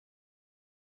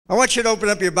I want you to open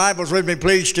up your Bibles with me,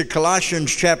 please, to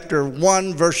Colossians chapter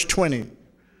 1, verse 20.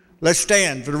 Let's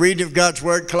stand for the reading of God's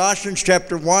Word. Colossians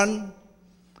chapter 1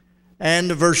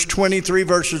 and verse 23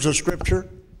 verses of Scripture.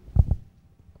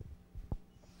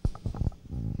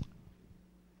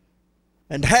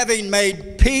 And having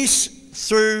made peace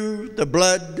through the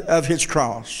blood of his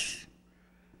cross,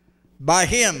 by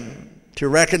him to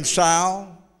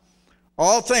reconcile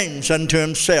all things unto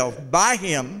himself. By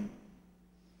him,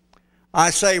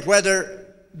 I say,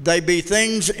 whether they be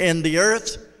things in the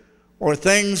earth or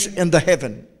things in the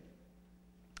heaven.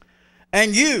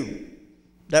 And you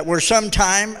that were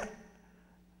sometime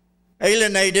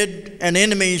alienated and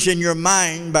enemies in your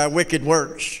mind by wicked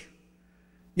works,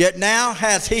 yet now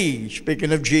hath he,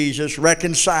 speaking of Jesus,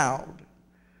 reconciled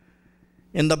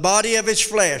in the body of his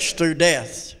flesh through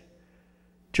death,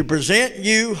 to present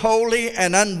you holy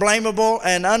and unblameable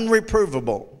and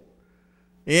unreprovable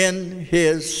in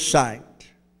his sight.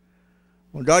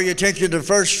 We'll draw your attention to the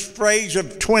first phrase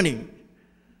of 20.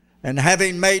 And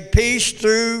having made peace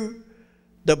through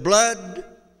the blood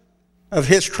of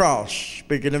his cross,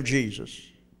 speaking of Jesus.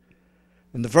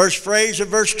 In the first phrase of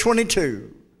verse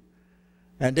 22.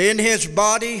 And in his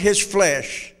body, his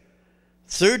flesh,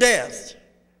 through death,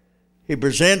 he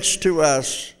presents to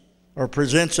us, or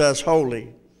presents us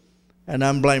holy and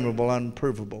unblameable,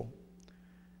 unprovable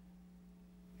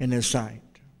in his sight.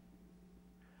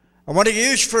 I want to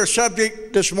use for a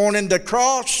subject this morning, the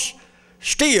cross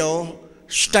still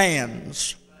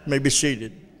stands. You may be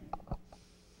seated.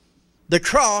 The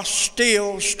cross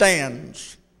still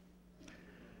stands.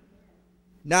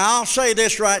 Now, I'll say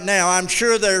this right now. I'm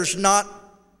sure there's not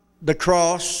the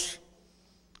cross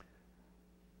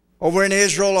over in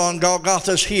Israel on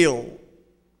Golgotha's hill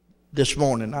this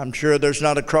morning. I'm sure there's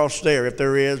not a cross there. If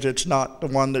there is, it's not the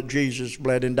one that Jesus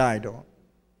bled and died on.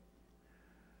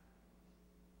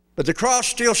 But the cross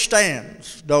still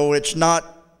stands, though it's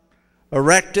not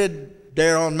erected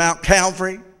there on Mount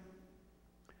Calvary.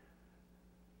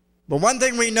 But one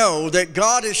thing we know, that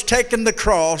God has taken the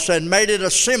cross and made it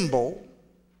a symbol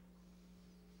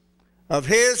of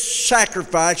his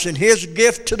sacrifice and his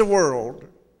gift to the world,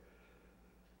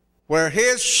 where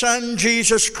his Son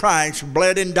Jesus Christ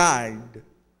bled and died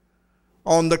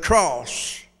on the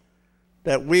cross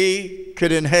that we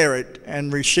could inherit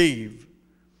and receive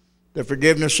the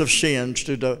forgiveness of sins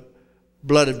through the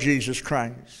blood of Jesus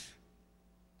Christ.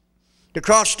 The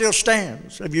cross still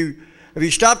stands. Have you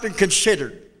stopped and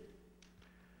considered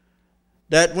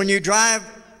that when you drive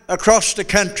across the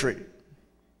country,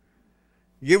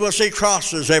 you will see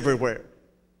crosses everywhere?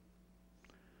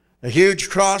 A huge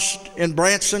cross in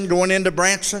Branson, going into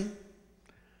Branson.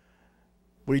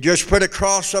 We just put a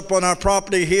cross up on our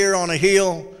property here on a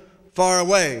hill far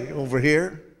away over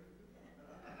here.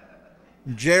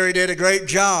 Jerry did a great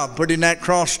job putting that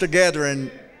cross together,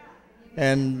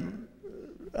 and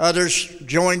others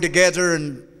joined together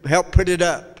and helped put it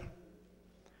up.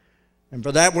 And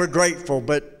for that we're grateful.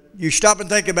 But you stop and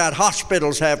think about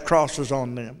hospitals have crosses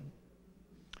on them.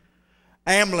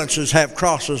 Ambulances have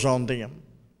crosses on them.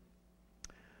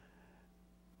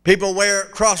 People wear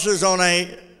crosses on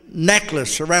a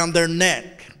necklace around their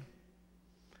neck.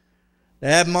 They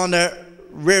have them on their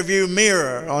rearview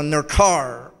mirror on their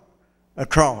car, a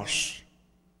cross.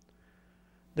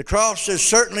 The cross is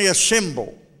certainly a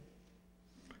symbol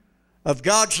of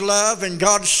God's love and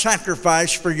God's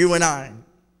sacrifice for you and I.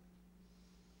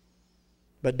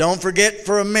 But don't forget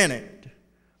for a minute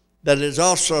that it is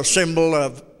also a symbol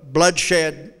of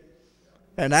bloodshed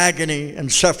and agony and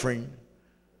suffering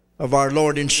of our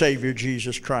Lord and Savior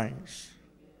Jesus Christ.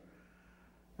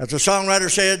 As the songwriter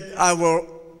said, I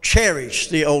will cherish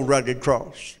the old rugged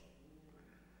cross.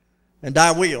 And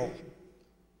I will.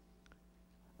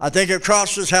 I think of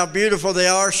crosses, how beautiful they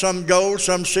are. Some gold,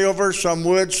 some silver, some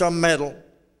wood, some metal.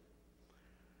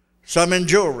 Some in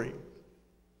jewelry.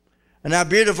 And how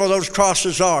beautiful those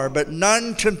crosses are. But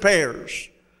none compares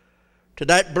to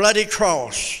that bloody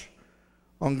cross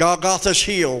on Golgotha's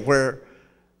hill, where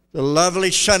the lovely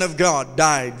Son of God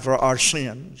died for our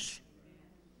sins.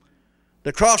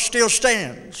 The cross still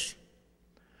stands.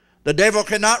 The devil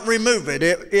cannot remove it.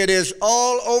 It is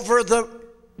all over the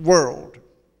world.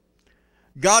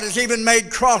 God has even made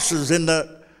crosses in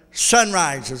the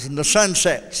sunrises and the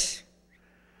sunsets.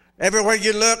 Everywhere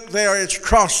you look, there is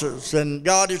crosses, and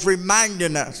God is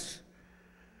reminding us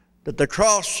that the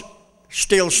cross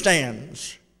still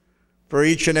stands for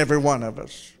each and every one of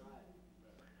us.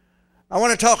 I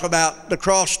want to talk about the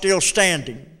cross still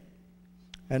standing.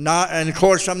 And of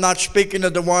course, I'm not speaking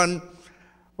of the one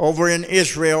over in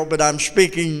Israel, but I'm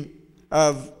speaking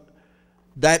of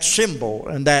that symbol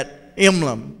and that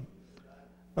emblem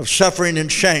of suffering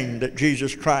and shame that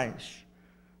Jesus Christ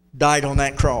died on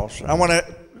that cross. I want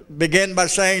to begin by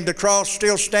saying the cross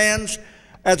still stands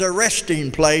as a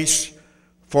resting place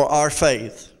for our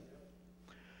faith.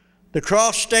 The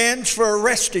cross stands for a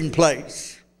resting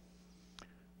place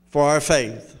for our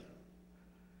faith.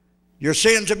 Your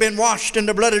sins have been washed in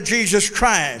the blood of Jesus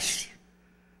Christ.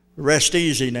 Rest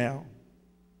easy now.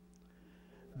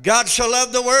 God so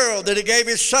loved the world that He gave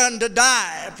His Son to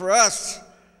die for us.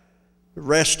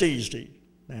 Rest easy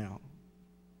now.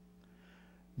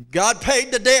 God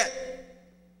paid the debt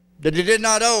that He did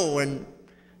not owe, and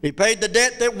He paid the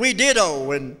debt that we did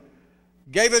owe and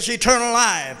gave us eternal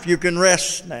life. You can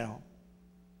rest now.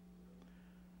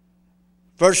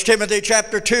 1 Timothy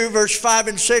chapter 2, verse 5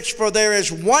 and 6, for there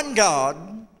is one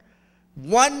God,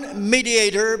 one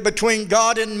mediator between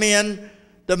God and men,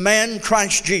 the man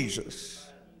Christ Jesus,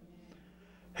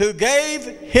 who gave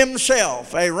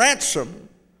Himself a ransom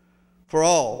for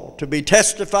all, to be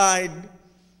testified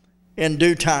in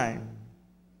due time.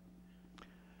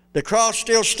 The cross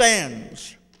still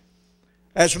stands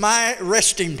as my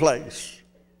resting place.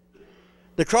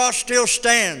 The cross still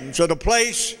stands at a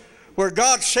place where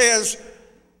God says,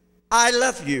 I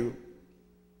love you.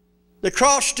 The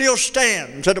cross still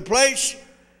stands at a place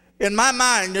in my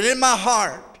mind and in my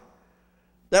heart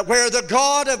that where the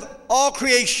God of all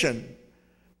creation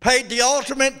paid the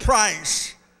ultimate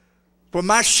price for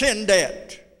my sin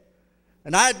debt.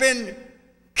 And I had been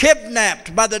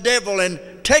kidnapped by the devil and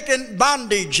taken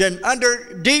bondage and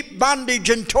under deep bondage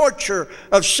and torture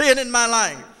of sin in my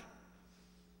life.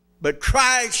 But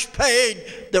Christ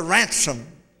paid the ransom.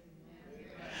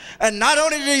 And not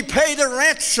only did He pay the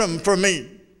ransom for me,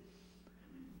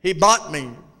 He bought me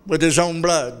with His own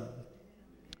blood.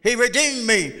 He redeemed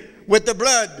me with the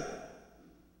blood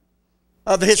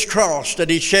of His cross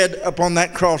that He shed upon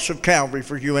that cross of Calvary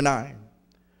for you and I.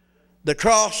 The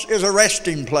cross is a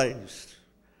resting place.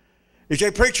 You say,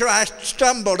 preacher, I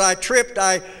stumbled, I tripped,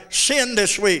 I sinned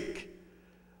this week.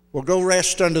 Well, go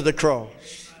rest under the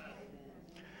cross.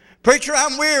 Preacher,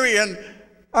 I'm weary and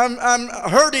I'm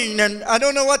hurting and I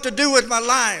don't know what to do with my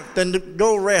life. Then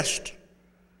go rest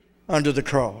under the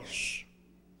cross.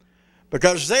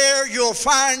 Because there you'll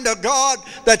find a God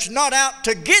that's not out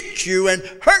to get you and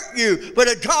hurt you, but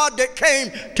a God that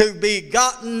came to be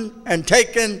gotten and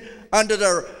taken under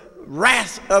the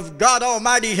wrath of God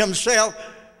Almighty Himself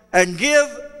and give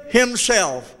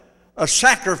Himself a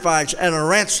sacrifice and a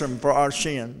ransom for our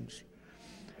sins.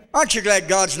 Aren't you glad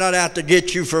God's not out to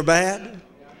get you for bad?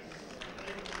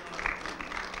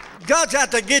 God's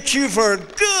out to get you for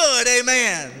good,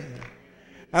 amen.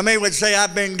 How many would say,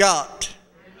 I've been got?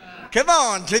 Come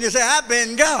on, can you say, I've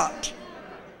been got?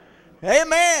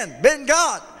 Amen, been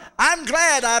got. I'm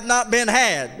glad I've not been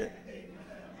had.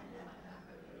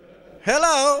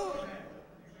 Hello?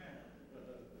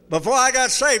 Before I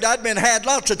got saved, I'd been had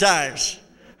lots of times.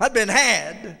 I'd been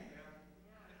had.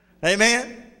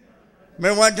 Amen?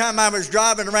 Remember one time I was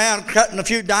driving around cutting a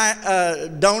few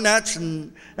donuts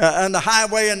and on the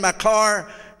highway in my car,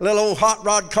 a little old hot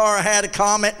rod car. I had a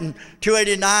Comet and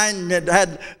 289 and it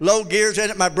had low gears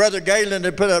in it. My brother Galen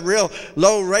had put a real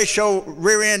low ratio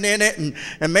rear end in it. And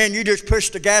man, you just push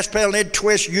the gas pedal and it'd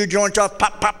twist U-joints off,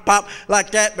 pop, pop, pop,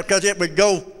 like that because it would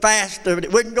go fast.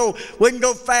 It wouldn't go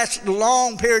fast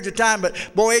long periods of time, but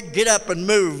boy, it'd get up and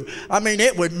move. I mean,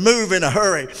 it would move in a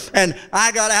hurry. And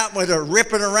I got out with her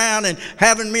ripping around and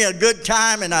having me a good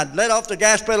time, and I'd let off the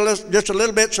gas pedal just a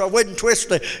little bit so I wouldn't twist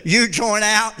the U-joint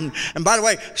out. And by the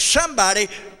way, somebody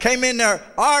came in there,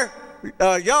 our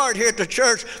yard here at the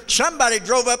church. Somebody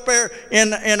drove up there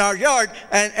in our yard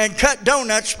and cut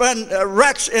donuts, spun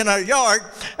ruts in our yard,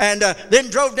 and then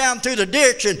drove down through the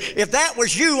ditch. And if that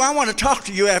was you, I want to talk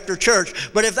to you after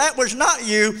church. But if that was not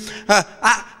you,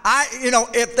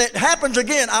 if that happens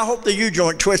again, I hope the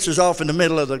U-joint twists off in the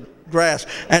middle of the grass.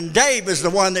 And Dave is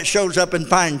the one that shows up and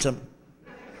finds them.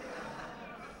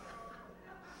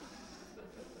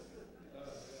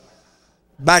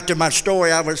 Back to my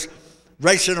story, I was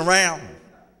racing around.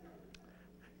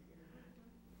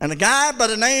 And a guy by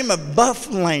the name of Buff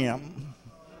Lamb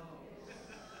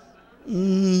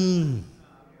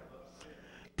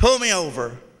pulled me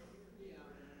over.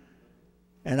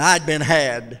 And I'd been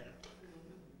had.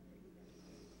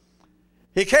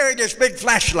 He carried this big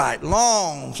flashlight,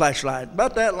 long flashlight,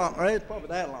 about that long, right? It's probably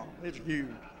that long. It's huge.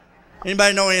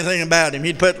 Anybody know anything about him?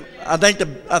 He'd put, I think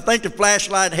the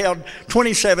flashlight held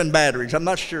 27 batteries. I'm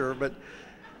not sure, but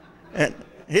and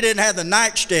he didn't have the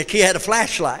nightstick. He had a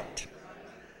flashlight.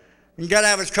 He got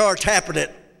out of his car tapping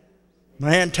it.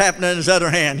 My hand tapping it in his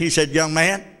other hand. He said, "Young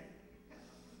man,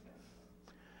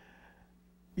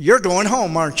 you're going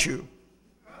home, aren't you?"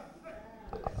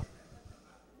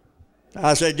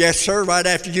 I said, yes, sir, right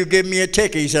after you give me a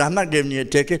ticket. He said, I'm not giving you a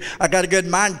ticket. I got a good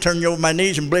mind to turn you over my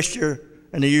knees and bless you.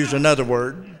 And he used another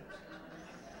word.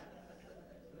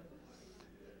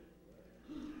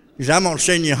 He said, I'm going to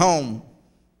send you home.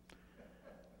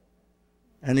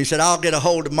 And he said, I'll get a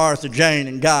hold of Martha, Jane,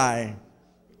 and Guy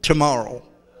tomorrow.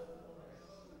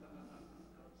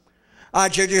 I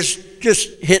said, just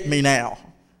hit me now.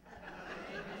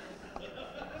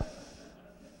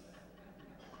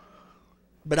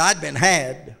 But I'd been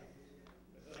had.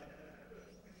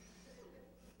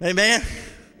 Amen?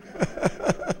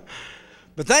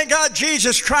 But thank God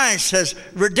Jesus Christ has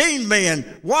redeemed me and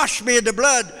washed me in the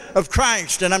blood of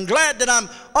Christ. And I'm glad that I'm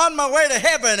on my way to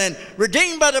heaven and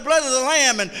redeemed by the blood of the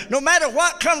Lamb. And no matter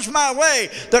what comes my way,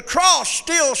 the cross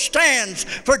still stands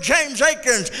for James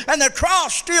Eakins. And the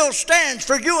cross still stands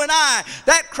for you and I.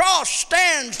 That cross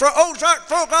stands for Ozark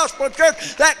Full Gospel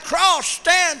Church. That cross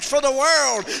stands for the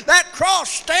world. That cross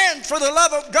stands for the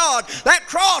love of God. That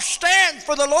cross stands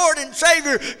for the Lord and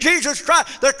Savior, Jesus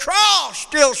Christ. The cross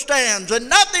still stands.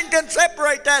 And nothing can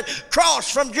separate that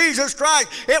cross from Jesus Christ.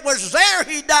 It was there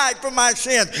He died for my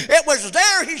sins. It was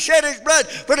there He shed His blood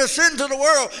for the sins of the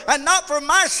world. And not for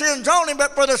my sins only,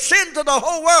 but for the sins of the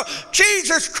whole world.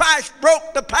 Jesus Christ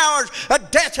broke the powers of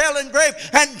death, hell, and grave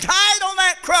and died on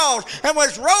that cross and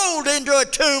was rolled into a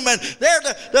tomb. And there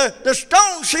the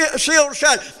stone sealed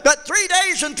shut. But 3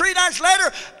 days and 3 nights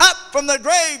later, up from the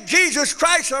grave, Jesus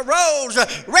Christ arose,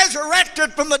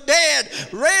 resurrected from the dead,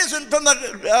 risen from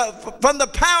the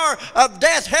power of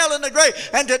death, hell, and the grave.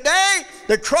 And today,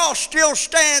 the cross still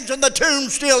stands and the tomb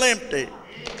still empty.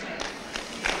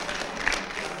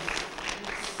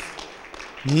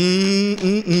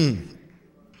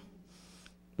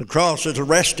 The cross is a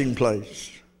resting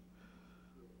place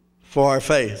for our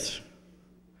faith.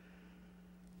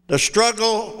 The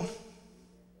struggle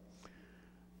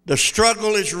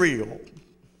is real,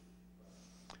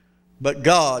 but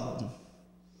God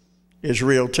is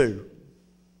real too.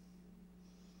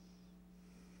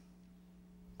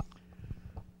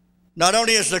 Not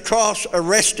only is the cross a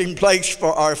resting place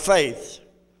for our faith,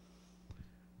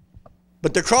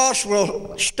 but the cross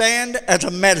will stand as a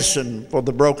medicine for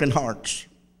the broken hearts.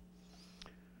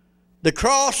 The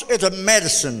cross is a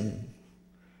medicine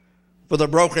for the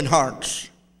broken hearts.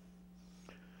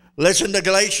 Listen to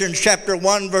Galatians chapter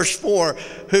 1, verse 4,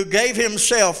 who gave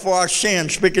Himself for our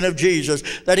sins, speaking of Jesus,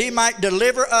 that He might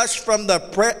deliver us from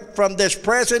this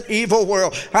present evil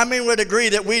world. How many would agree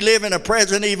that we live in a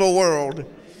present evil world?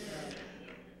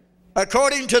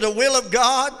 According to the will of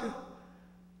God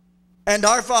and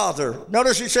our Father.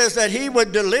 Notice He says that He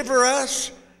would deliver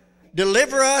us,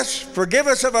 forgive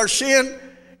us of our sin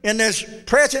in this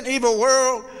present evil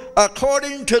world,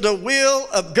 according to the will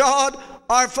of God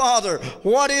our Father.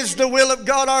 What is the will of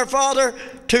God our Father?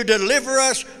 To deliver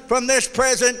us from this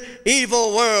present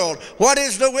evil world. What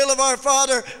is the will of our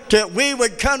Father? That we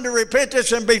would come to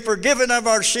repentance and be forgiven of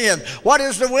our sin. What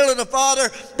is the will of the Father?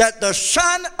 That the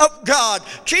Son of God,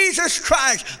 Jesus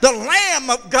Christ, the Lamb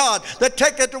of God that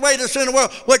taketh away the sin of the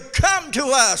world, would come to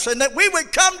us, and that we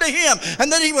would come to Him,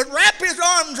 and that He would wrap His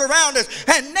arms around us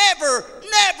and never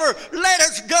let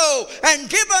us go, and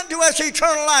give unto us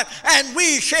eternal life, and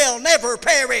we shall never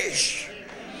perish.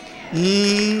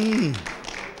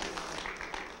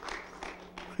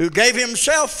 Who gave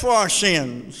Himself for our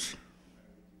sins,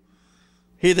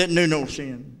 He that knew no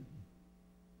sin.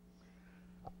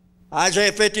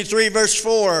 Isaiah 53 verse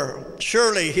 4,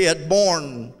 surely He had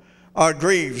borne our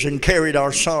griefs and carried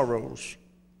our sorrows.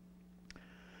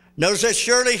 Notice that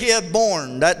surely He had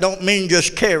borne. That don't mean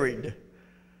just carried.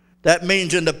 That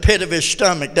means in the pit of His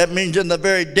stomach. That means in the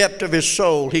very depth of His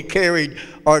soul. He carried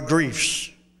our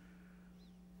griefs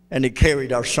and He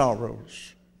carried our sorrows.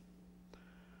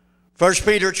 1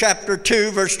 Peter chapter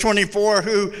 2 verse 24,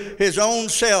 who His own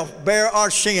self bare our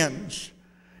sins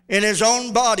in His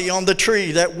own body on the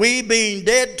tree, that we being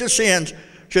dead to sins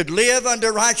should live unto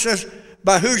righteousness,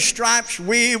 by whose stripes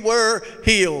we were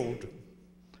healed.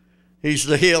 He's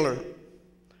the healer.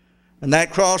 And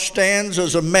that cross stands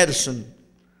as a medicine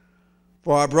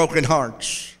for our broken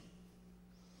hearts.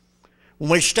 When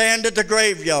we stand at the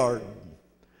graveyard,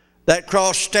 that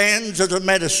cross stands as a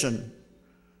medicine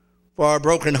for our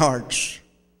broken hearts.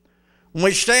 When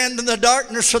we stand in the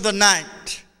darkness of the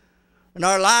night and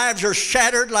our lives are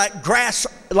shattered like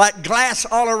glass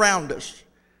all around us,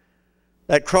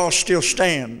 that cross still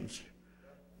stands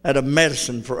as a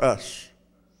medicine for us.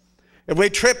 If we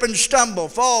trip and stumble,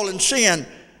 fall and sin,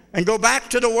 and go back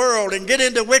to the world and get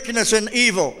into wickedness and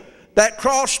evil, that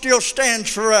cross still stands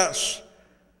for us.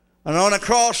 And on a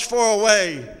cross far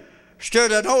away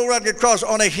stood an old rugged cross.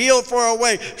 On a hill far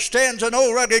away stands an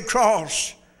old rugged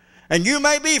cross. And you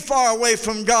may be far away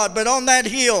from God, but on that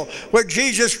hill where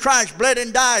Jesus Christ bled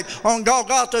and died, on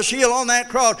Golgotha's hill on that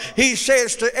cross, he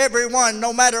says to everyone,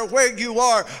 no matter where you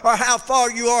are or how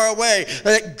far you are away,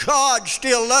 that God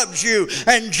still loves you,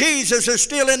 and Jesus is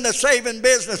still in the saving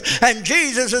business, and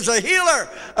Jesus is a healer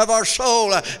of our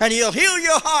soul, and he'll heal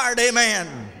your heart.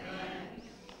 Amen.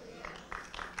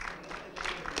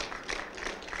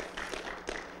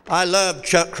 I love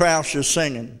Chuck Crouch's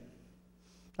singing.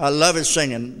 I love his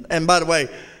singing. And by the way,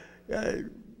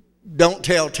 don't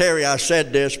tell Terry I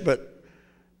said this, but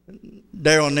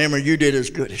Daryl Nimmer, you did as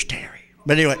good as Terry.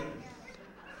 But anyway.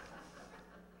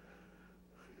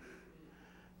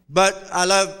 But I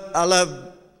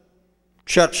love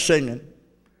Chuck's singing.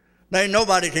 Now,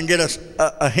 nobody can get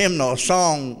a hymnal, a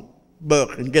song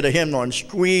book, and get a hymnal and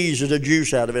squeeze the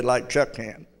juice out of it like Chuck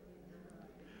can.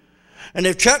 And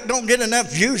if Chuck don't get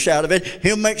enough juice out of it,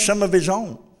 he'll make some of his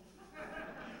own.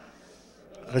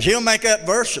 Because he'll make up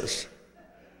verses.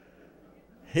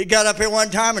 He got up here one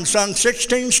time and sung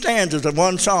 16 stanzas of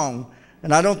one song.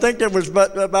 And I don't think there was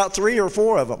but about 3 or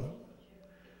 4 of them.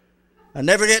 I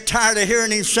never get tired of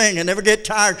hearing him sing. I never get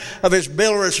tired of his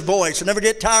bilorous voice. I never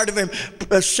get tired of him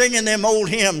singing them old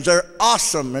hymns. They're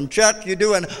awesome. And Chuck, you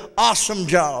do an awesome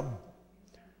job.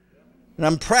 And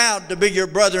I'm proud to be your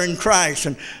brother in Christ,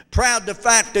 and proud the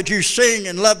fact that you sing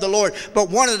and love the Lord. But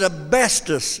one of the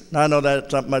bestest, I know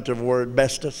that's not much of a word,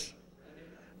 bestest.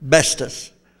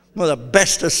 One of the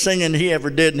bestest singing he ever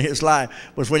did in his life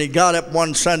was when he got up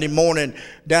one Sunday morning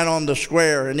down on the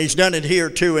square, and he's done it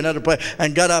here too in other places,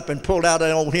 and got up and pulled out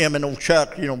an old hymn. And old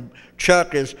Chuck,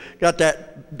 Chuck has got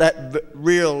that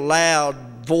real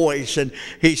loud voice, and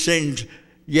he sings,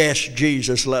 "Yes,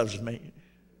 Jesus loves me."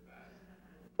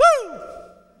 Woo!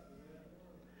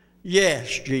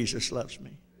 Yes, Jesus loves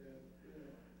me.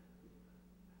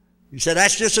 You said,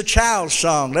 that's just a child's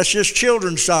song. That's just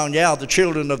children's song. Yeah, the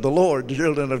children of the Lord, the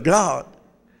children of God.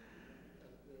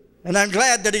 And I'm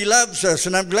glad that he loves us,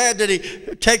 and I'm glad that he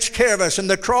takes care of us. And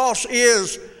the cross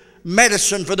is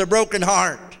medicine for the broken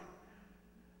heart.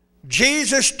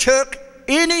 Jesus took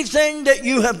anything that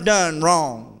you have done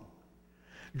wrong.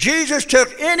 Jesus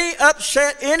took any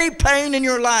upset, any pain in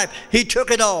your life. He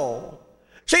took it all.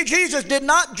 See, Jesus did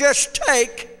not just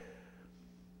take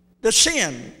the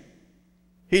sin.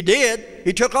 He did.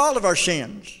 He took all of our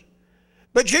sins.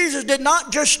 But Jesus did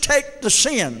not just take the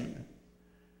sin,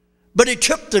 but he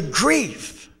took the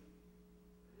grief.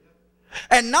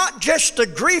 And not just the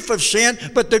grief of sin,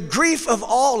 but the grief of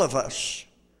all of us.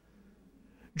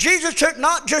 Jesus took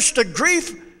not just the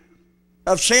grief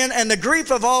of sin and the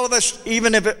grief of all of us,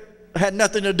 even if it had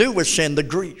nothing to do with sin, the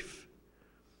grief.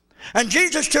 And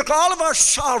Jesus took all of our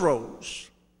sorrows.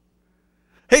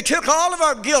 He took all of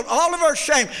our guilt, all of our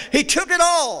shame. He took it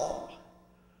all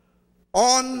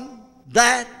on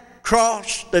that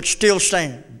cross that still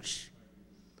stands.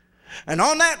 And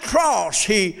on that cross,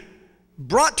 he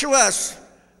brought to us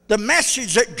the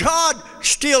message that God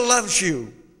still loves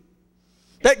you.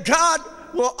 That God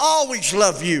will always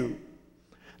love you.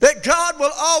 That God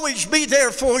will always be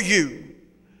there for you.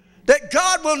 That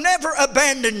God will never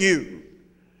abandon you.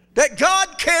 That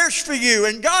God cares for you,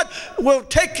 and God will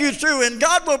take you through, and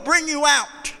God will bring you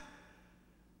out.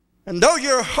 And though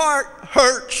your heart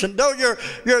hurts, and though your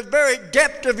very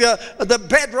depth of the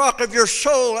bedrock of your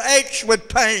soul aches with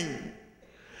pain,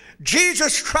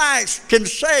 Jesus Christ can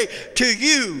say to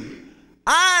you,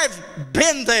 I've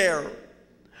been there.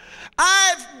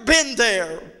 I've been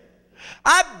there.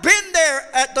 I've been there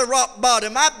at the rock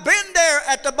bottom. I've been there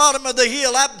at the bottom of the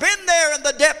hill. I've been there in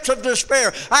the depths of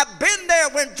despair. I've been there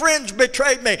when friends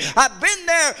betrayed me. I've been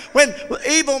there when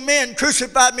evil men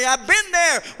crucified me. I've been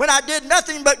there when I did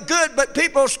nothing but good, but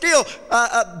people still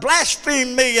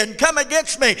blaspheme me and come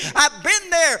against me. I've been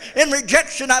there in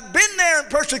rejection. I've been there in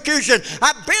persecution.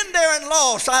 I've been there in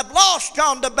loss. I've lost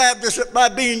John the Baptist by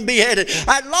being beheaded.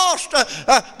 I lost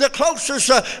the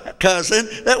closest cousin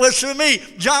that was to me,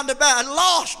 John the Baptist. I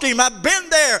lost him. I've been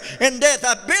there in death.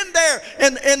 I've been there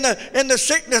in the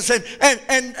sickness.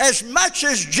 And as much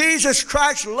as Jesus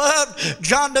Christ loved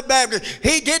John the Baptist,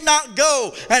 he did not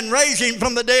go and raise him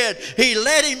from the dead. He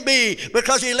let him be,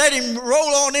 because he let him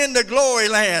roll on into glory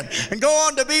land and go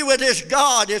on to be with his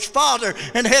God, his Father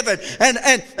in heaven.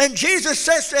 And Jesus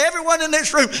says to everyone in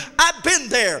this room, I've been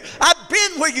there. I've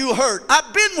been where you hurt.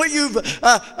 I've been where you've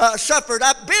suffered.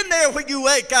 I've been there where you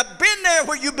ache. I've been there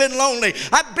where you've been lonely.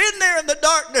 I've been there in the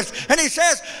darkness. And he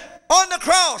says, on the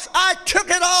cross. I took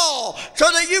it all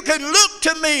so that you can look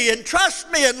to me and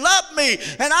trust me and love me,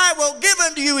 and I will give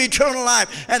unto you eternal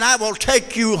life, and I will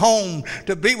take you home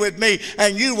to be with me,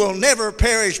 and you will never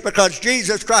perish, because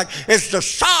Jesus Christ is the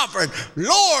sovereign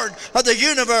Lord of the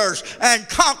universe and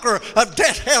conqueror of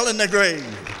death, hell, and the grave.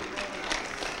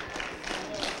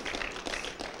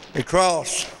 The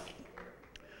cross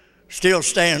still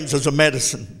stands as a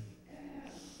medicine.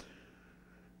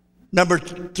 Number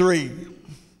 3,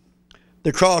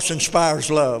 the cross inspires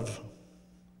love.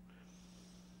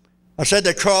 I said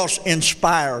the cross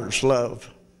inspires love.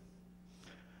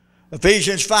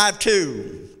 Ephesians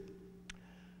 5:2,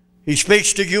 he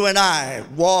speaks to you and I,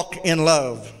 walk in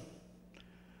love,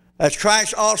 as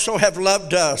Christ also have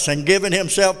loved us and given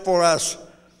himself for us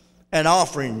an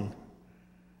offering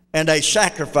and a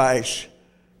sacrifice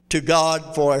to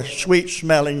God for a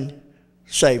sweet-smelling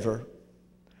savor.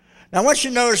 Now I want you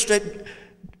to notice that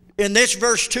in this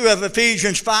verse 2 of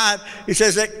Ephesians 5, he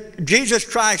says that Jesus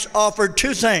Christ offered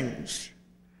 2 things.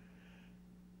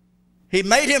 He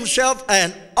made himself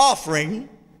an offering.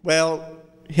 Well,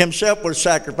 himself was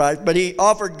sacrificed, but he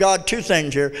offered God 2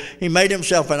 things here. He made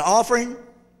himself an offering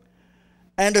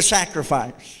and a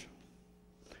sacrifice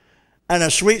and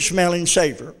a sweet-smelling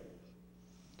savor.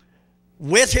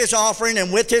 With his offering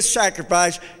and with his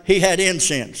sacrifice, he had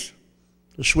incense,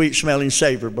 the sweet-smelling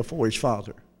savor before his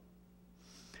Father.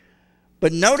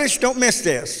 But notice, don't miss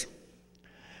this.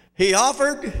 He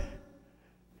offered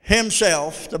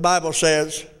himself, the Bible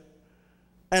says,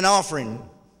 an offering.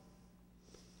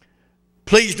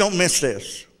 Please don't miss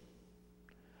this.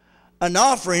 An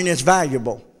offering is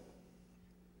valuable.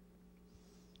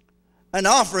 An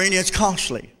offering is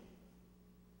costly.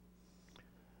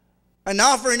 An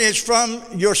offering is from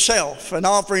yourself. An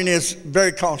offering is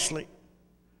very costly.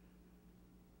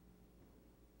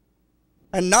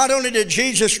 And not only did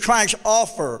Jesus Christ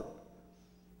offer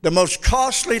the most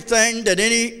costly thing that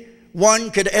anyone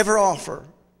could ever offer,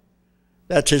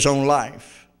 that's his own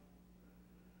life.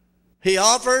 He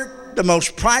offered the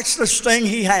most priceless thing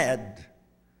he had.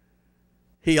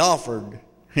 He offered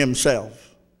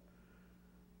himself.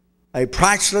 A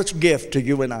priceless gift to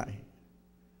you and I.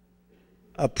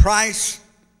 A price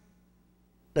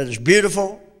that is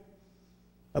beautiful,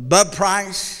 above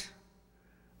price,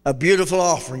 a beautiful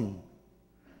offering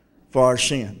for our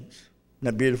sins. Isn't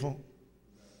that beautiful?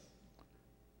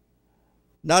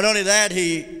 Not only that,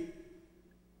 he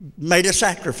made a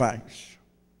sacrifice.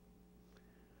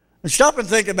 And stop and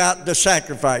think about the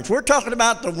sacrifice. We're talking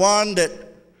about the one that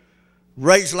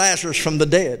raised Lazarus from the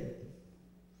dead.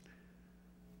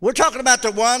 We're talking about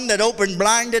the one that opened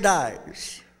blinded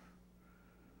eyes.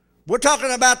 We're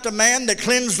talking about the man that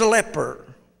cleansed the leper.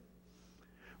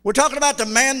 We're talking about the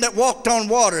man that walked on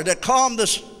water, that calmed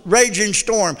the raging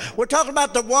storm. We're talking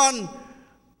about the one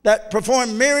that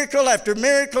performed miracle after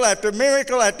miracle after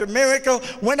miracle after miracle,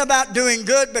 went about doing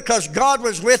good because God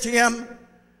was with him.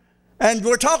 And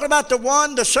we're talking about the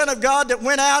one, the Son of God, that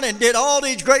went out and did all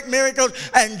these great miracles.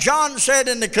 And John said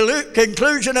in the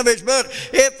conclusion of his book,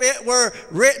 if it were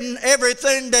written,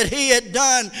 everything that he had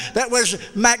done that was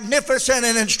magnificent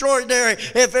and extraordinary,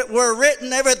 if it were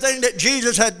written, everything that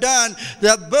Jesus had done,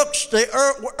 the books the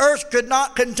earth could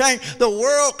not contain, the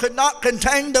world could not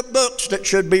contain the books that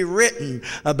should be written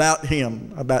about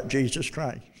him, about Jesus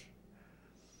Christ.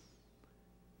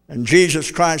 And Jesus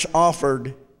Christ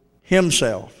offered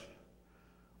himself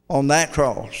on that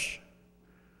cross.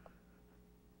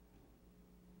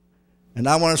 And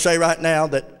I want to say right now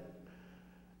that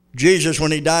Jesus,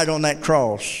 when he died on that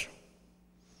cross,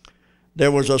 there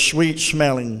was a sweet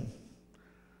smelling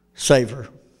savor.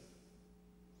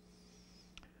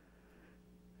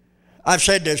 I've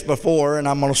said this before, and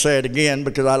I'm going to say it again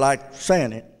because I like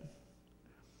saying it.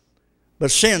 But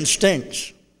sin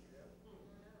stinks.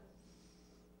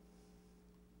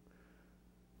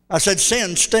 I said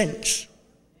sin stinks.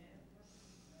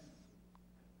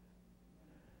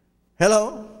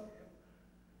 Hello?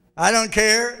 I don't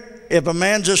care if a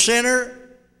man's a sinner,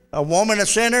 a woman a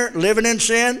sinner, living in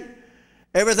sin,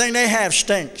 everything they have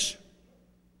stinks.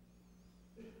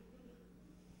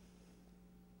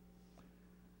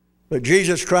 But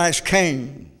Jesus Christ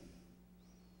came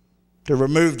to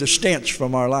remove the stench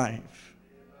from our life.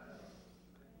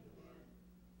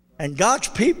 And God's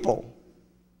people,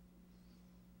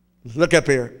 look up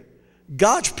here,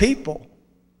 God's people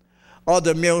are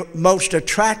the most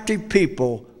attractive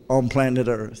people on planet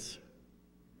Earth.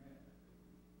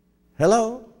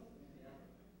 Hello?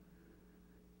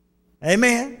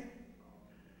 Amen?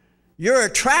 You're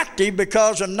attractive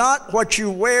because of not what you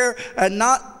wear and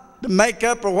not the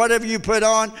makeup or whatever you put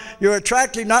on. You're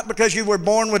attractive not because you were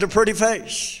born with a pretty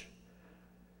face.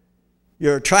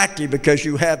 You're attractive because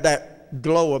you have that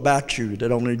glow about you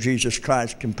that only Jesus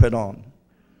Christ can put on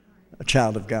a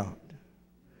child of God.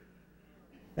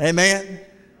 Amen?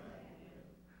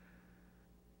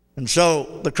 And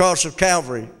so the cross of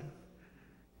Calvary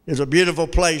is a beautiful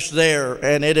place there,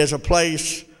 and it is a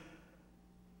place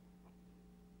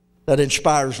that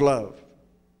inspires love.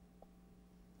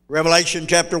 Revelation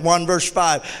chapter 1 verse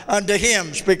 5. Unto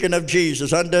him, speaking of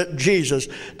Jesus, unto Jesus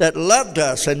that loved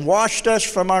us and washed us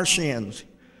from our sins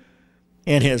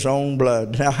in his own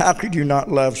blood. Now, how could you not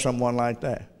love someone like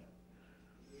that?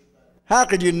 How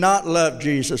could you not love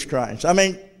Jesus Christ? I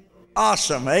mean,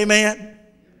 awesome, amen?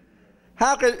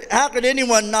 How could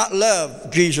anyone not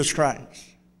love Jesus Christ?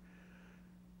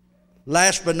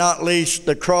 Last but not least,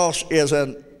 the cross is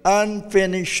an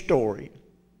unfinished story.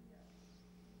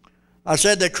 I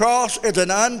said the cross is an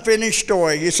unfinished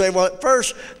story. You say, well, at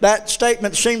first that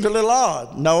statement seems a little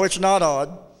odd. No, it's not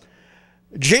odd.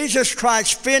 Jesus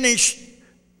Christ finished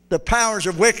the powers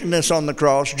of wickedness on the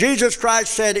cross. Jesus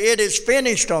Christ said it is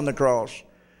finished on the cross,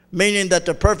 meaning that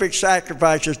the perfect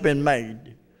sacrifice has been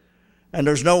made and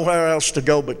there's nowhere else to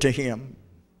go but to him.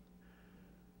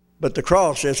 But the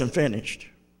cross isn't finished.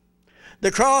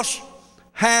 The cross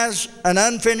has an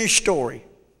unfinished story.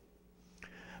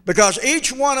 Because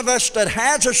each one of us that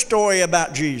has a story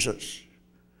about Jesus,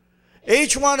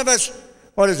 each one of us,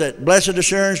 what is it? Blessed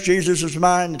assurance, Jesus is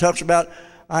mine. It talks about,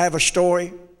 I have a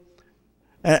story.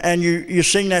 And you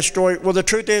sing that story. Well, the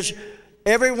truth is,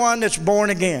 everyone that's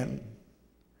born again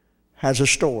has a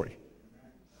story.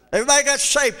 Everybody got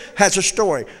saved has a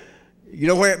story. You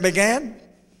know where it began?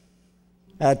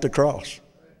 At the cross.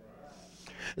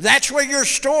 That's where your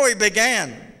story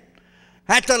began.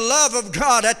 At the love of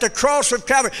God, at the cross of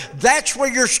Calvary. That's where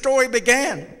your story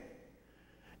began.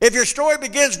 If your story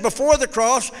begins before the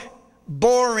cross,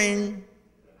 boring.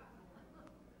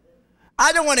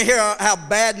 I don't want to hear how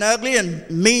bad and ugly and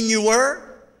mean you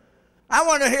were. I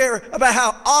want to hear about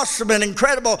how awesome and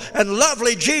incredible and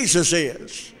lovely Jesus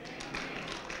is.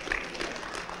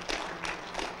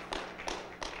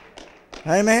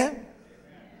 Amen?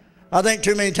 I think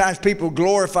too many times people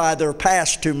glorify their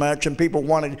past too much and people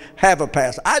want to have a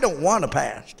past. I don't want a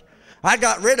past. I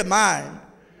got rid of mine.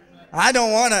 I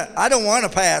don't want a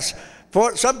past.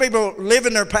 For some people live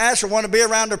in their past and want to be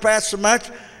around their past so much,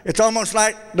 it's almost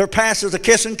like their past is a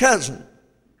kissing cousin.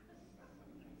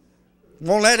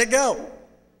 Won't let it go.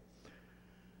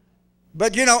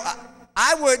 But you know,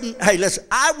 I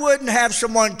wouldn't have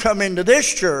someone come into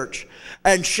this church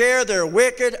and share their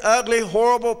wicked, ugly,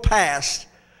 horrible past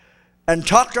and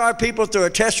talk to our people through a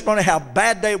testimony how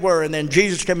bad they were, and then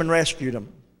Jesus came and rescued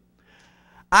them.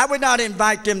 I would not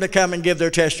invite them to come and give their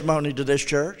testimony to this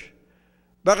church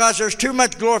because there's too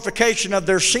much glorification of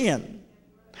their sin.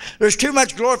 There's too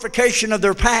much glorification of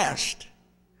their past.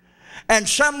 And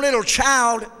some little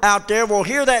child out there will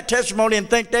hear that testimony and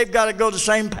think they've got to go the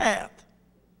same path.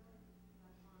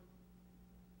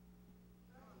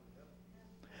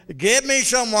 Give me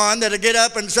someone that'll get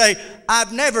up and say,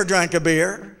 I've never drank a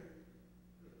beer.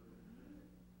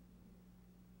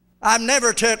 I've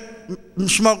never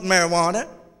smoked marijuana.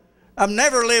 I've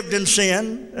never lived in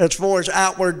sin as far as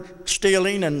outward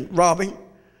stealing and robbing.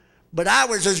 But I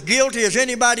was as guilty as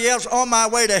anybody else on my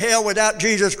way to hell without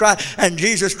Jesus Christ, and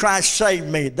Jesus Christ saved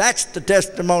me. That's the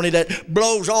testimony that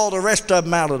blows all the rest of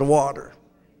them out of the water.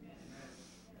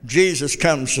 Jesus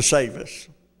comes to save us.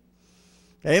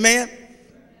 Amen?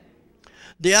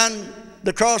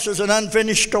 The cross is an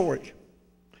unfinished story.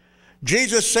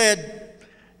 Jesus said,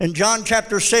 in John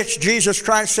chapter 6, Jesus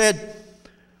Christ said,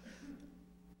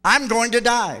 I'm going to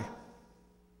die.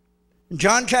 In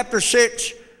John chapter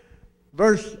 6,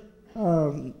 verse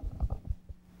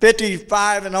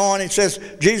 55 and on, it says,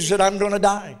 Jesus said, I'm going to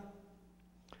die.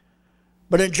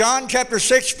 But in John chapter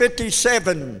 6,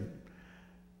 57,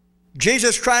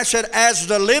 Jesus Christ said, as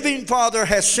the living Father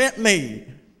has sent me,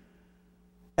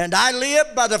 and I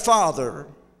live by the Father,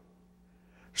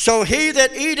 so he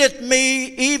that eateth me,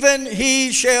 even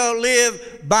he shall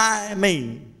live by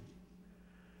me.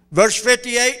 Verse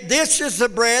 58, this is the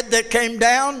bread that came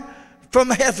down from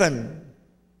heaven.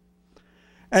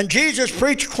 And Jesus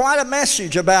preached quite a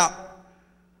message about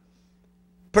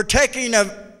partaking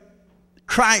of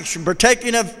Christ and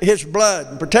partaking of his blood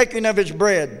and partaking of his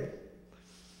bread.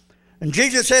 And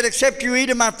Jesus said, except you eat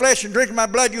of my flesh and drink of my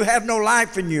blood, you have no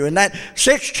life in you. And that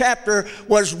 6th chapter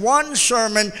was one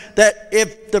sermon that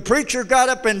if the preacher got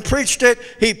up and preached it,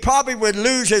 he probably would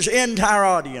lose his entire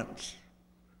audience.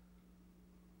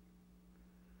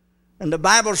 And the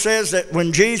Bible says that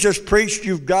when Jesus preached,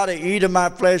 you've got to eat of my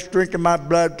flesh, drink of my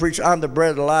blood, preach, I'm the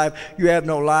bread of life, you have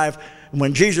no life. And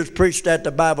when Jesus preached that,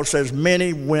 the Bible says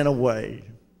many went away.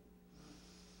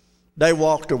 They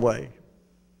walked away.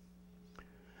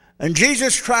 And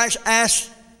Jesus Christ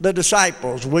asked the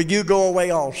disciples, will you go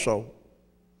away also?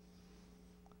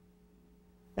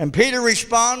 And Peter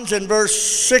responds in verse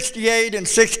 68 and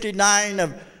 69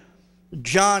 of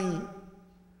John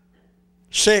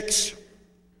 6.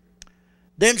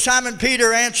 Then Simon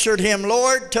Peter answered him,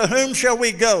 Lord, to whom shall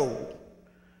we go?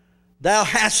 Thou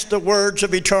hast the words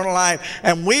of eternal life,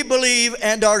 and we believe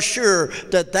and are sure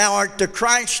that thou art the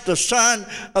Christ, the Son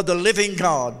of the living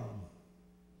God.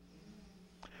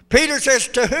 Peter says,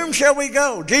 to whom shall we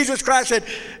go? Jesus Christ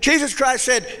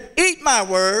said, eat my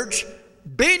words,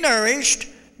 be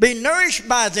nourished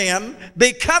by them,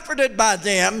 be comforted by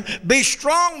them, be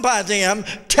strong by them,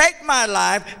 take my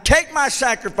life, take my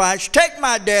sacrifice, take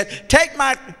my death, take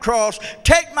my cross,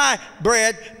 take my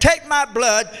bread, take my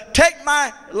blood, take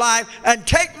my life, and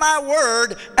take my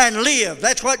word and live.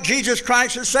 That's what Jesus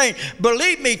Christ is saying.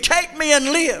 Believe me, take me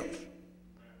and live.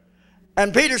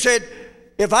 And Peter said,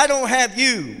 if I don't have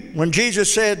you, when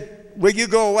Jesus said, will you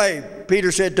go away?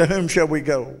 Peter said, to whom shall we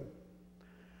go?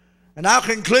 And I'll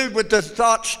conclude with the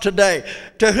thoughts today.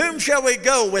 To whom shall we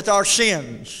go with our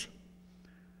sins?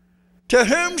 To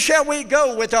whom shall we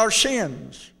go with our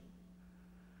sins?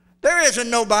 There isn't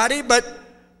nobody but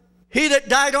he that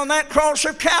died on that cross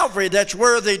of Calvary that's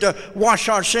worthy to wash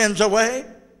our sins away.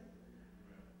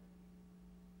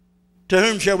 To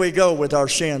whom shall we go with our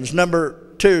sins?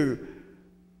 Number 2,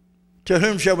 to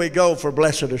whom shall we go for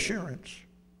blessed assurance?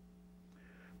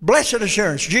 Blessed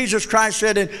assurance. Jesus Christ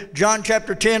said in John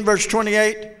chapter 10, verse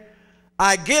 28,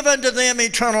 I give unto them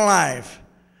eternal life,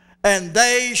 and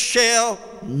they shall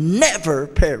never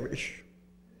perish.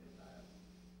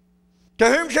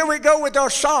 To whom shall we go with our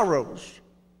sorrows?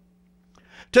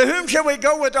 To whom shall we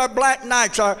go with our black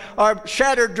nights, our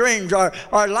shattered dreams,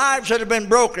 our lives that have been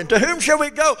broken? To whom shall we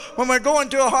go when we're going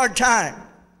through a hard time?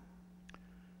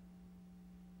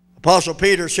 Apostle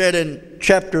Peter said in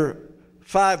chapter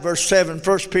 5, verse 7,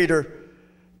 1 Peter,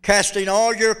 casting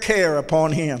all your care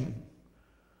upon him,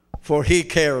 for he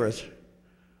careth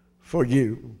for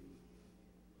you.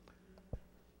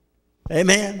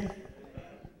 Amen.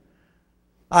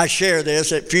 I share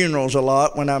this at funerals a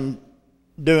lot when I'm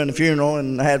doing a funeral,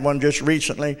 and I had one just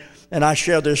recently, and I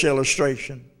share this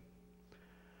illustration.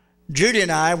 Judy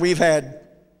and I, we've had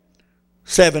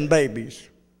 7 babies.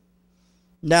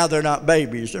 Now they're not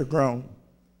babies, they're grown.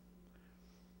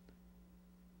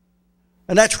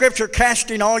 And that scripture,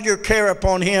 casting all your care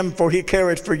upon him, for he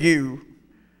careth for you,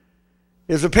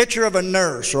 is a picture of a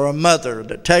nurse or a mother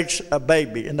that takes a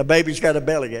baby, and the baby's got a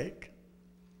bellyache.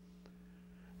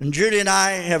 And Judy and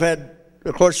I have had,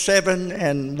 of course, 7,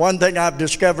 and one thing I've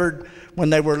discovered when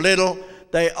they were little,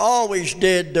 they always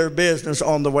did their business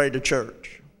on the way to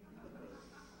church.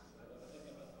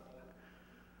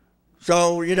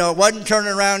 So, it wasn't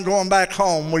turning around going back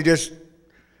home. We just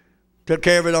took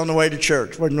care of it on the way to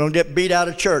church. Wasn't going to get beat out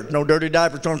of church. No dirty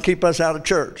diapers going to keep us out of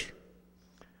church.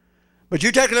 But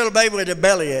you take a little baby with a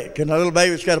bellyache, and a little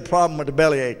baby's got a problem with a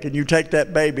bellyache, and you take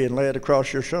that baby and lay it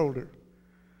across your shoulder.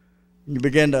 And you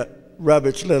begin to rub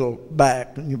its little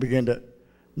back, and you begin to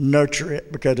nurture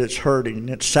it because it's hurting.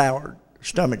 It's soured. The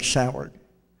stomach's soured.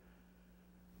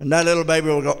 And that little baby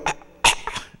will go,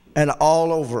 and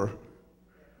all over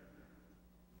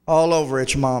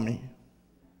its mommy.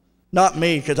 Not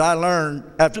me, because I learned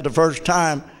after the first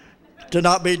time to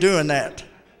not be doing that.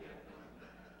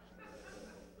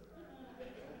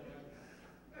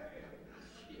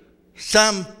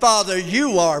 Some father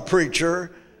you are,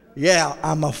 preacher. Yeah,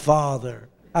 I'm a father.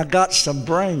 I got some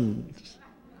brains.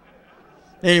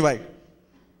 Anyway.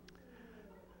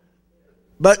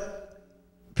 But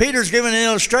Peter's giving an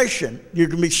illustration. You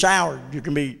can be soured. You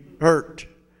can be hurt.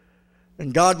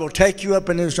 And God will take you up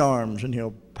in his arms and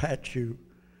he'll pat you.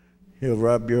 He'll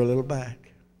rub your little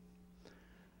back.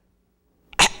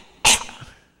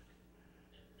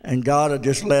 And God will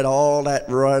just let all that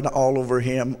run all over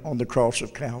him on the cross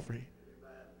of Calvary.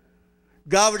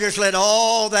 God will just let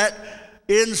all that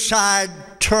inside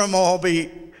turmoil be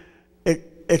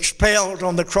expelled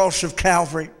on the cross of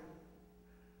Calvary.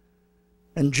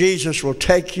 And Jesus will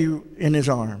take you in his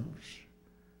arms.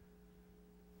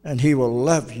 And he will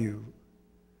love you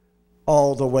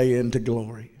all the way into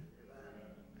glory.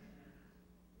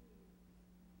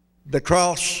 The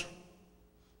cross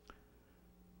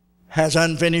has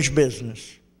unfinished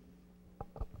business.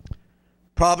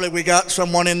 Probably we got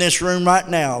someone in this room right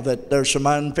now that there's some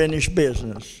unfinished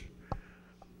business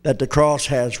that the cross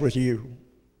has with you.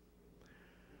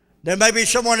 There may be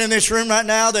someone in this room right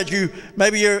now that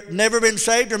maybe you've never been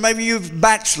saved, or maybe you've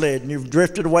backslid and you've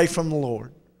drifted away from the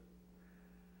Lord.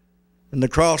 And the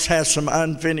cross has some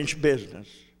unfinished business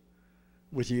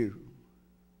with you.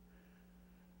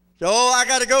 Oh, I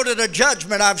got to go to the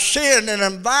judgment. I've sinned and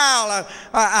I'm vile.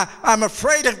 I'm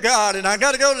afraid of God and I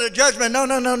got to go to the judgment. No,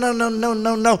 no, no, no, no, no,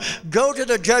 no, no. Go to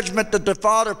the judgment that the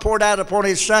Father poured out upon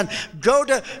His Son. Go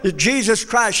to Jesus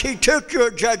Christ. He took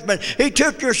your judgment. He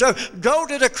took your soul. Go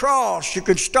to the cross. You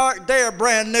can start there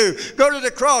brand new. Go to the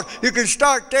cross. You can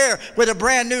start there with a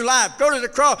brand new life. Go to the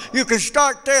cross. You can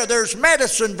start there. There's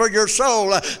medicine for your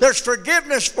soul. There's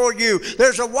forgiveness for you.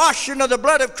 There's a washing of the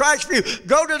blood of Christ for you.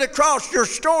 Go to the cross. Your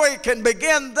story can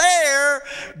begin there.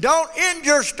 Don't end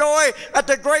your story at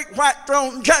the great white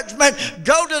throne judgment.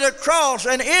 Go to the cross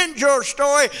and end your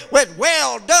story with,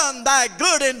 well done, thy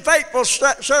good and faithful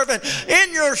servant.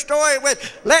 End your story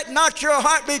with, let not your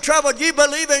heart be troubled. Ye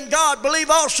believe in God, believe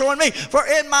also in me. For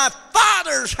in my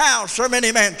Father's house are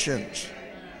many mansions.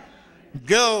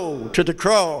 Go to the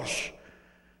cross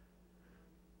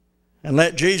and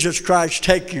let Jesus Christ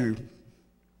take you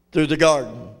through the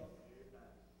garden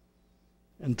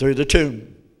and through the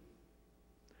tomb,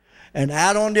 and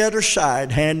out on the other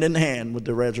side, hand in hand with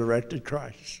the resurrected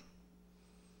Christ.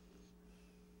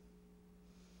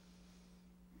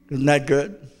 Isn't that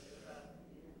good?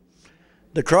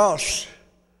 The cross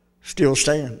still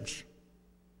stands.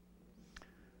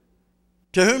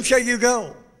 To whom shall you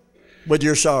go with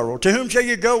your sorrow? To whom shall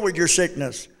you go with your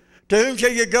sickness? To whom shall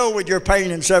you go with your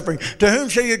pain and suffering? To whom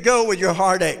shall you go with your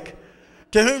heartache?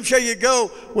 To whom shall you go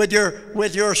with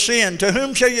your sin? To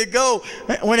whom shall you go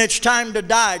when it's time to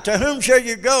die? To whom shall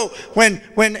you go when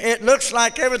it looks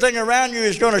like everything around you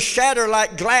is going to shatter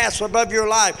like glass above your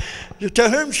life? To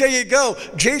whom shall you go?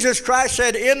 Jesus Christ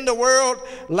said, in the world,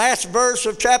 last verse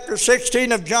of chapter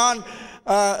 16 of John,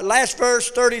 last verse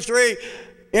 33,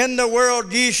 in the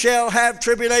world ye shall have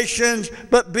tribulations,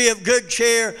 but be of good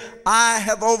cheer. I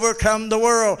have overcome the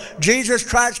world. Jesus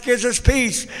Christ gives us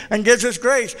peace and gives us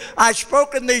grace. I've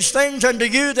spoken these things unto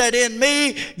you that in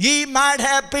me ye might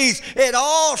have peace. It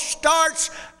all starts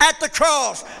at the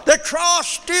cross. The cross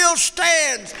still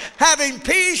stands, having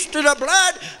peace through the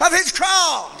blood of His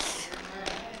cross.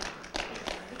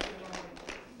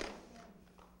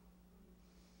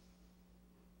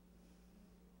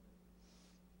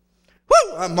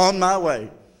 Woo, I'm on my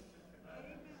way.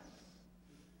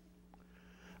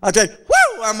 I say,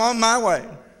 woo, I'm on my way.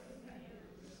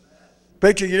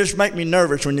 Preacher, you just make me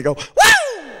nervous when you go,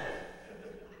 woo!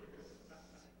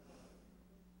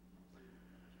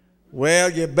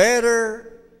 Well, you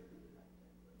better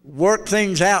work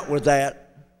things out with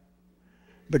that,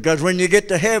 because when you get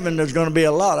to heaven, there's going to be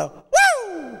a lot of,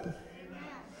 woo!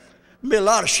 There'll be a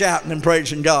lot of shouting and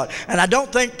praising God. And I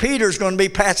don't think Peter's going to be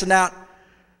passing out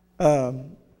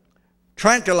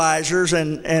tranquilizers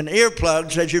and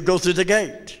earplugs as you go through the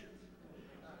gate.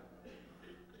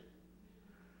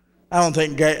 I don't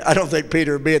think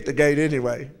Peter would be at the gate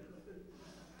anyway.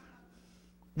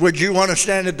 Would you want to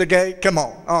stand at the gate? Come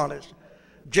on, honest.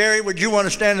 Jerry, would you want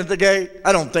to stand at the gate?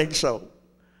 I don't think so.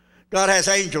 God has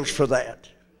angels for that.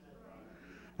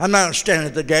 I'm not going to stand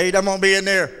at the gate. I'm going to be in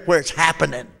there where it's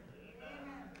happening.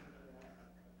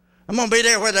 I'm going to be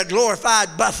there where the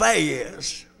glorified buffet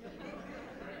is.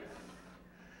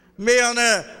 Be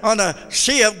on a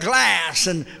sea of glass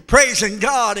and praising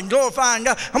God and glorifying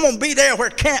God. I'm going to be there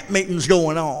where camp meeting's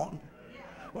going on,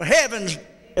 where heaven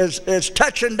is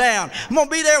touching down. I'm going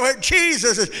to be there where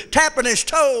Jesus is tapping His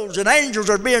toes and angels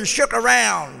are being shook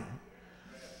around.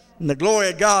 And the glory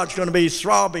of God's going to be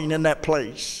throbbing in that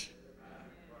place.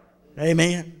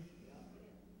 Amen.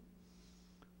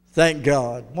 Thank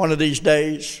God. One of these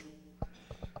days,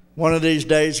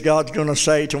 God's going to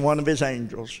say to one of His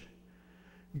angels,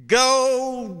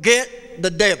 go get the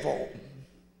devil.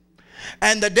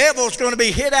 And the devil's going to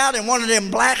be hid out in one of them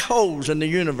black holes in the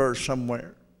universe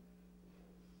somewhere.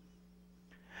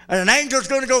 And an angel's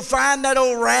going to go find that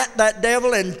old rat, that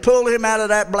devil, and pull him out of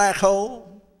that black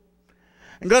hole.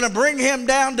 And going to bring him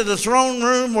down to the throne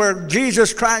room where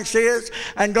Jesus Christ is,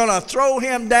 and going to throw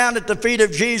him down at the feet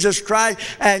of Jesus Christ.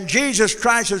 And Jesus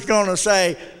Christ is going to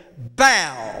say,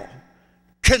 bow,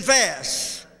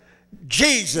 confess,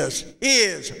 Jesus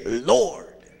is Lord.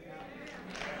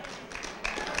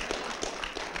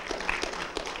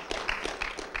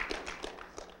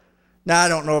 Now, I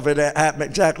don't know if it happened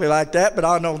exactly like that, but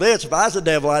I know this. If I was the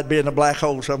devil, I'd be in a black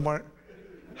hole somewhere,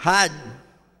 hiding.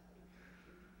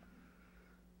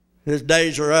 His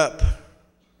days are up.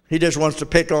 He just wants to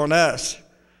pick on us.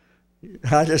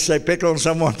 I just say pick on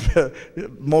someone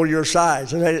more your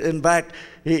size. In fact,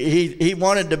 he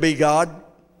wanted to be God.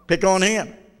 Pick on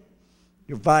him.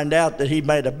 You'll find out that he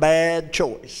made a bad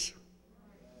choice.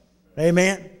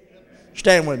 Amen?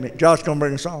 Stand with me. Josh's going to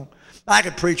bring a song. I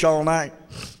could preach all night.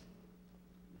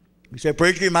 You said,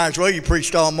 preacher, you might as well. You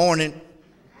preached all morning.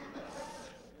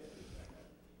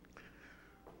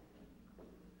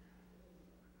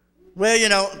 Well, you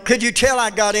know, could you tell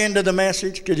I got into the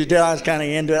message? Could you tell I was kind of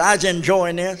into it? I was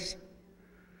enjoying this.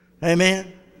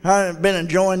 Amen. I've been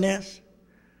enjoying this.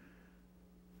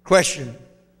 Question.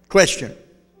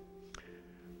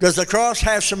 Does the cross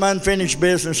have some unfinished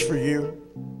business for you?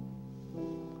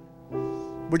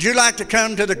 Would you like to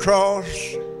come to the cross?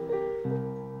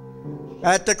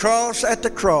 At the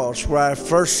cross where I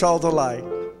first saw the light.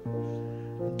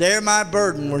 There my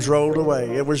burden was rolled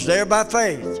away. It was there by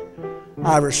faith.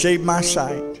 I received my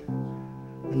sight.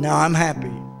 And now I'm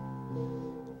happy.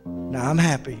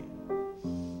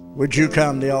 Would you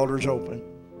come? The altar's open.